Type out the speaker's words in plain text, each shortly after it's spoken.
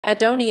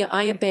Adonia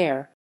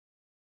Ayebare.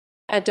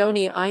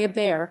 Adonia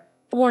Ayebare,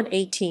 born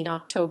 18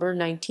 October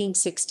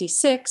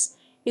 1966,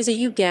 is a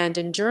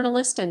Ugandan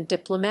journalist and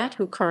diplomat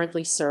who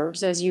currently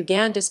serves as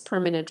Uganda's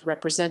permanent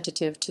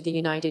representative to the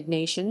United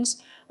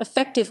Nations,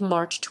 effective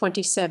March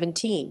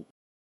 2017.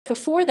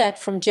 Before that,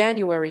 from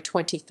January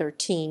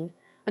 2013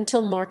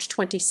 until March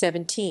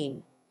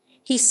 2017,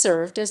 he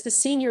served as the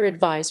senior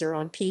advisor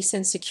on peace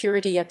and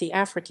security at the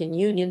African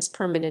Union's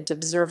Permanent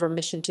Observer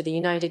Mission to the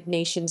United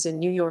Nations in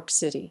New York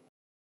City.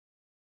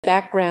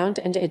 Background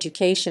and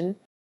education.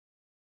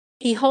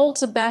 He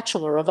holds a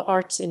Bachelor of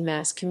Arts in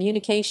Mass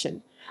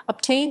Communication,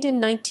 obtained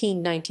in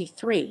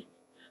 1993,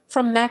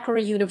 from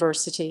Makerere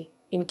University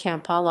in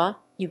Kampala,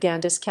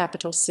 Uganda's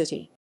capital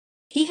city.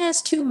 He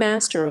has 2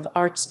 Master of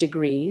Arts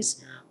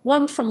degrees,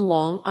 one from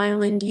Long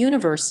Island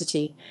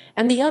University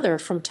and the other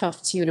from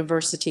Tufts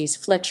University's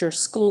Fletcher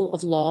School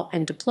of Law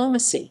and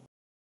Diplomacy.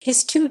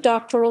 His 2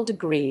 doctoral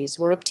degrees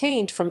were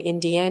obtained from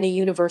Indiana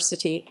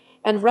University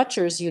and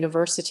Rutgers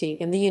University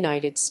in the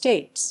United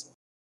States.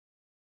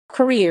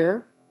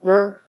 Career.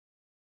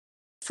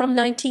 From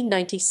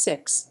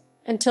 1996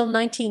 until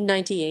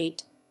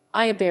 1998,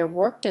 Ayebare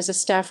worked as a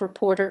staff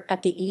reporter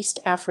at the East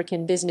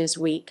African Business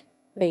Week,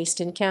 based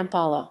in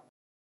Kampala.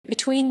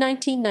 Between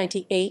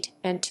 1998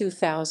 and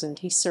 2000,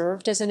 he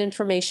served as an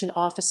information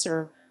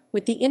officer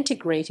with the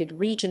Integrated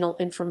Regional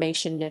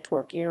Information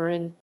Network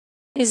 (IRIN).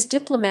 His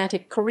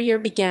diplomatic career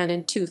began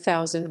in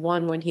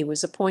 2001 when he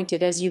was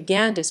appointed as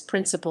Uganda's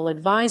principal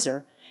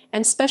advisor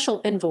and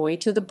special envoy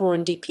to the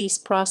Burundi peace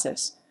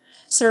process,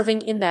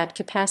 serving in that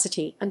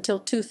capacity until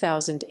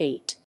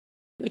 2008.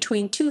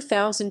 Between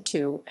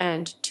 2002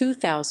 and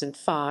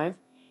 2005,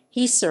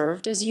 he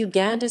served as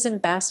Uganda's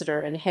ambassador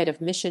and head of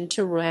mission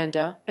to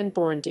Rwanda and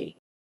Burundi.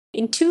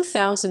 In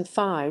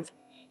 2005,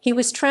 he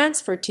was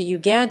transferred to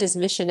Uganda's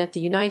mission at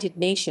the United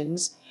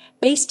Nations,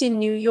 based in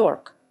New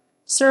York,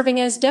 serving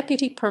as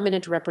deputy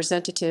permanent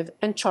representative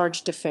and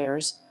chargé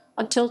d'affaires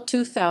until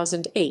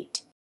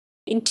 2008.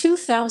 In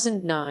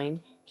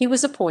 2009, he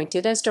was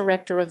appointed as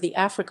director of the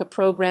Africa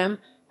program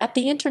at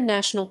the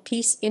International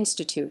Peace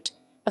Institute,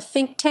 a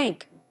think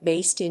tank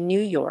based in New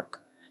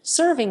York,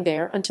 serving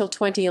there until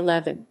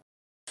 2011.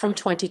 From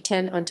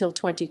 2010 until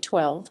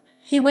 2012,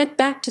 he went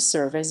back to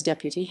serve as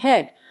deputy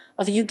head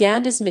of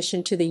Uganda's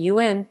mission to the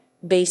UN,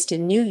 based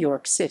in New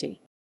York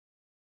City.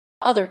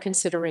 Other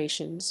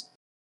considerations.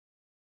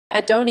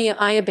 Adonia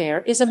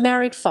Ayebare is a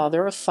married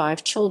father of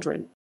 5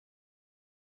 children.